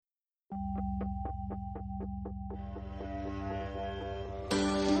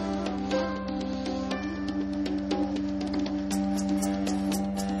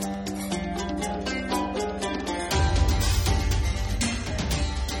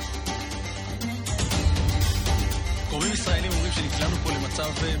נקלענו פה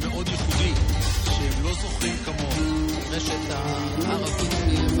למצב מאוד ייחודי, שהם לא זוכרים כמוהו. רשת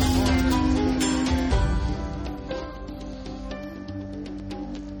הערבית נכון.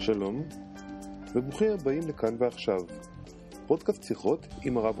 שלום, וברוכים הבאים לכאן ועכשיו, פודקאסט שיחות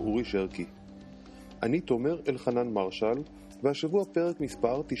עם הרב אורי שרקי. אני תומר אלחנן מרשל, והשבוע פרק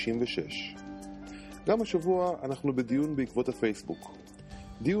מספר 96. גם השבוע אנחנו בדיון בעקבות הפייסבוק.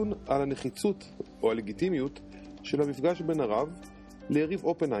 דיון על הנחיצות או הלגיטימיות של המפגש בין הרב ליריב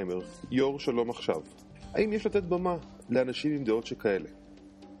אופנהיימר, יו"ר שלום עכשיו. האם יש לתת במה לאנשים עם דעות שכאלה?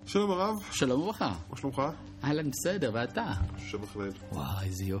 שלום הרב. שלום וברכה. מה שלומך? אהלן בסדר, ואתה? שבח לאל. וואי,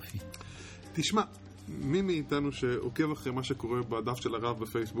 איזה יופי. תשמע, מי מאיתנו שעוקב אחרי מה שקורה בדף של הרב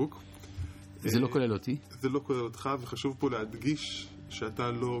בפייסבוק? זה לא כולל אותי? זה לא כולל אותך, וחשוב פה להדגיש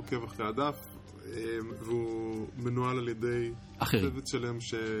שאתה לא עוקב אחרי הדף, והוא מנוהל על ידי צוות שלם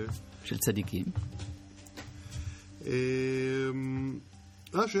של צדיקים.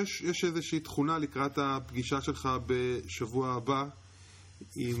 יש איזושהי תכונה לקראת הפגישה שלך בשבוע הבא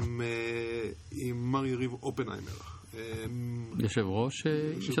עם מר יריב אופנהיימר, יושב ראש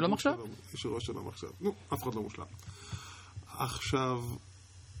שלום עכשיו? יושב ראש שלום עכשיו. נו, אף אחד לא מושלם. עכשיו,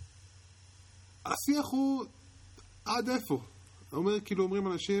 השיח הוא עד איפה? אומרים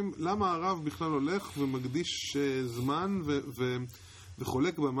אנשים, למה הרב בכלל הולך ומקדיש זמן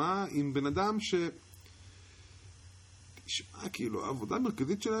וחולק במה עם בן אדם העבודה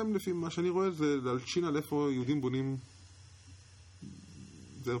המרכזית שלהם, לפי מה שאני רואה, זה להלשין על איפה יהודים בונים,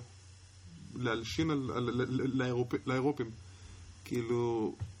 זהו, להלשין לאירופים.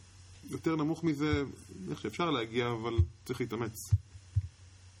 יותר נמוך מזה, איך שאפשר להגיע, אבל צריך להתאמץ.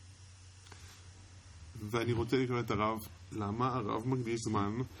 ואני רוצה לשאול את הרב, למה הרב מקדיש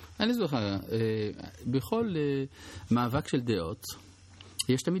זמן? אני זוכר, בכל מאבק של דעות,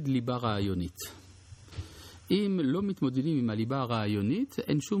 יש תמיד ליבה רעיונית. אם לא מתמודדים עם הליבה הרעיונית,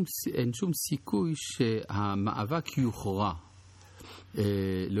 אין שום סיכוי שהמאבק יוכרע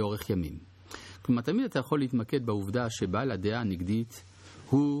לאורך ימים. כלומר, תמיד אתה יכול להתמקד בעובדה שבעל הדעה הנגדית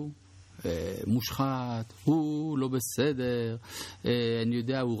הוא מושחת, הוא לא בסדר, אני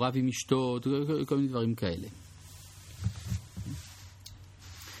יודע, הוא רב עם אשתו, כל מיני דברים כאלה.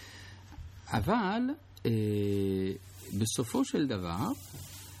 אבל בסופו של דבר,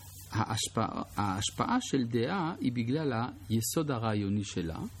 ההשפעה של דעה היא בגלל היסוד הרעיוני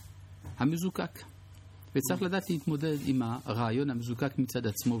שלה, המזוקק. וצריך לדעת להתמודד עם הרעיון המזוקק מצד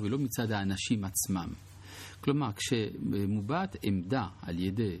עצמו ולא מצד האנשים עצמם. כלומר, כשמובעת עמדה על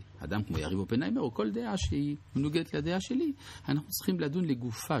ידי אדם כמו יריב אופנהיימר, או כל דעה שהיא מנוגדת לדעה שלי, אנחנו צריכים לדון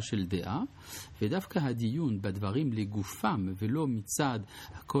לגופה של דעה, ודווקא הדיון בדברים לגופם, ולא מצד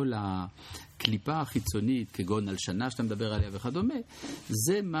כל הקליפה החיצונית, כגון הלשנה שאתה מדבר עליה וכדומה,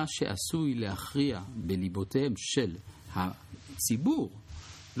 זה מה שעשוי להכריע בליבותיהם של הציבור,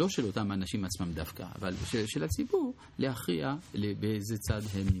 לא של אותם אנשים עצמם דווקא, אבל של הציבור, להכריע באיזה צד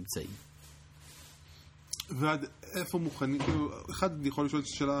הם נמצאים. ועד איפה מוכנים, אחד יכול לשאול את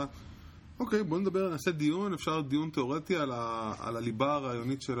השאלה, אוקיי, בוא נדבר, נעשה דיון, אפשר דיון תיאורטי על הליבה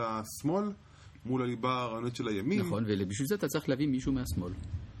הרעיונית של השמאל, מול הליבה הרעיונית של הימין. נכון, ובשביל זה אתה צריך להביא מישהו מהשמאל.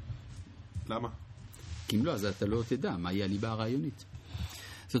 למה? כי אם לא, אז אתה לא תדע מהי הליבה הרעיונית.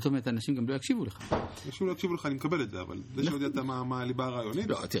 זאת אומרת, אנשים גם לא יקשיבו לך. אנשים לא יקשיבו לך, אני מקבל את זה, אבל זה שלא יודעת מה הליבה הרעיונית.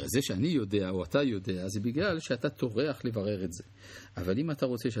 לא, תראה, זה שאני יודע או אתה יודע, זה בגלל שאתה טורח לברר את זה. אבל אם אתה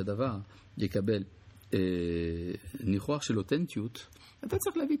רוצה שהדבר יקבל ניחוח של אותנטיות, אתה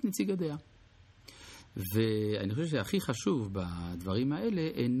צריך להביא את נציג הדעה. ואני חושב שהכי חשוב בדברים האלה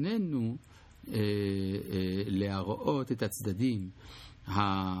איננו להראות את הצדדים,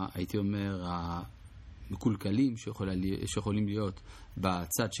 הייתי אומר, המקולקלים שיכולים להיות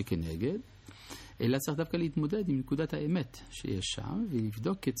בצד שכנגד, אלא צריך דווקא להתמודד עם נקודת האמת שיש שם,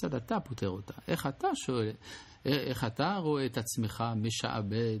 ולבדוק כיצד אתה פותר אותה. איך אתה רואה את עצמך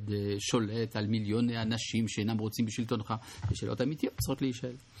משעבד, שולט על מיליוני אנשים שאינם רוצים בשלטונך, ושאלות אמיתיות צריכות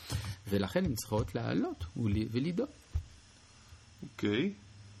להישאל. ולכן הן צריכות לעלות ולדאוג. אוקיי.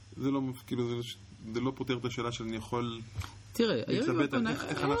 זה לא פותר את השאלה שאני יכול... תראה,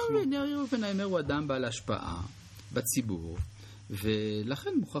 יריב אופנהיימר הוא אדם בעל השפעה בציבור, ולכן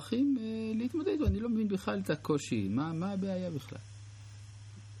מוכרחים להתמודד. אני לא מבין בכלל את הקושי. מה הבעיה בכלל?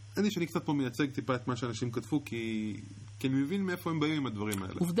 שאני קצת פה מייצג טיפה את מה שאנשים כתבו, כי אני מבין מאיפה הם באים עם הדברים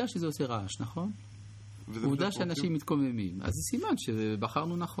האלה. עובדה שזה עושה רעש, נכון? עובדה שאנשים מתקוממים. אז זה סימן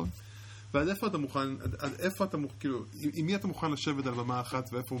שבחרנו נכון. ועד איפה אתה מוכן, עם מי אתה מוכן לשבת על במה אחת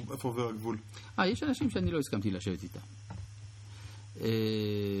ואיפה עובר הגבול? יש אנשים שאני לא הסכמתי לשבת איתם.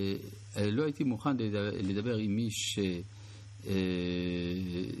 לא הייתי מוכן לדבר עם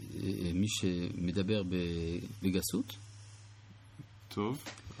מי שמדבר בגסות, טוב,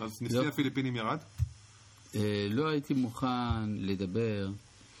 אז נשיא הפיליפינים ירד? לא הייתי מוכן לדבר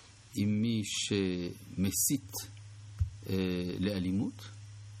עם מי שמסית לאלימות,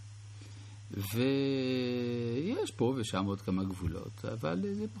 ויש פה ושם עוד כמה גבולות,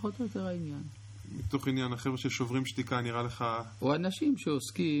 אבל זה פחות או יותר העניין. מתוך עניין אחר ששוברים שתיקה, נראה לך... או אנשים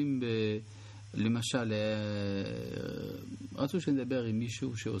שעוסקים, למשל, רצו שנדבר עם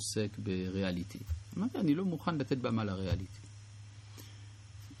מישהו שעוסק בריאליטי. אמרתי, אני לא מוכן לתת במה לריאליטי.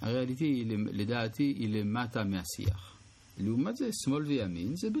 הריאליטי, לדעתי, היא למטה מהשיח. לעומת זה, שמאל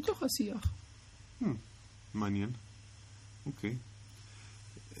וימין, זה בתוך השיח. מעניין. אוקיי.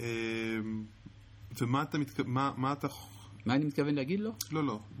 ומה אתה מה אני מתכוון להגיד לו?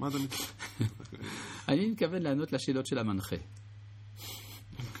 לא. מה אתה אני מתכוון לענות לשאלות של המנחה.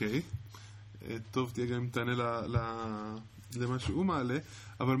 אוקיי. טוב, תהיה גם אם תענה למה שהוא מעלה,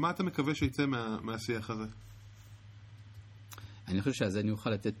 אבל מה אתה מקווה שיצא מהשיח הזה? אני חושב שאז אני אוכל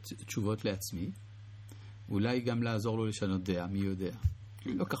לתת תשובות לעצמי, אולי גם לעזור לו לשנות דעה, מי יודע.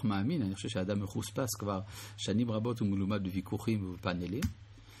 לא כך מאמין, אני חושב שהאדם מחוספס כבר שנים רבות ומלומד בוויכוחים ובפאנלים,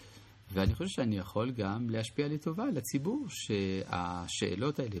 ואני חושב שאני יכול גם להשפיע לטובה לציבור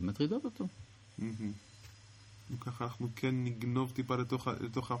שהשאלות האלה מטרידות אותו. וככה אנחנו כן נגנוב טיפה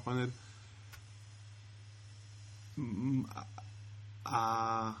לתוך הפאנל.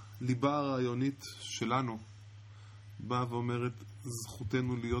 הליבה הרעיונית שלנו באה ואומרת,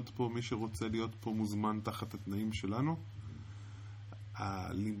 זכותנו להיות פה, מי שרוצה להיות פה מוזמן תחת התנאים שלנו.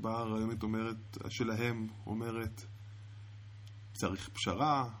 הליבה הרעיונית שלהם אומרת, צריך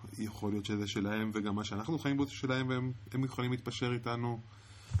פשרה, יכול להיות שזה שלהם וגם מה שאנחנו חיים בו שלהם, והם יכולים להתפשר איתנו.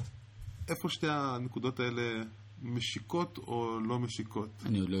 איפה שתי הנקודות האלה משיקות או לא משיקות?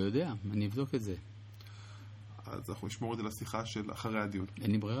 אני עוד לא יודע, אני אבדוק את זה. אז אנחנו נשמור את זה לשיחה של אחרי הדיון.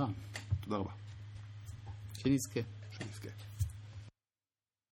 אין לי ברירה. תודה רבה. שנזכה. שנזכה.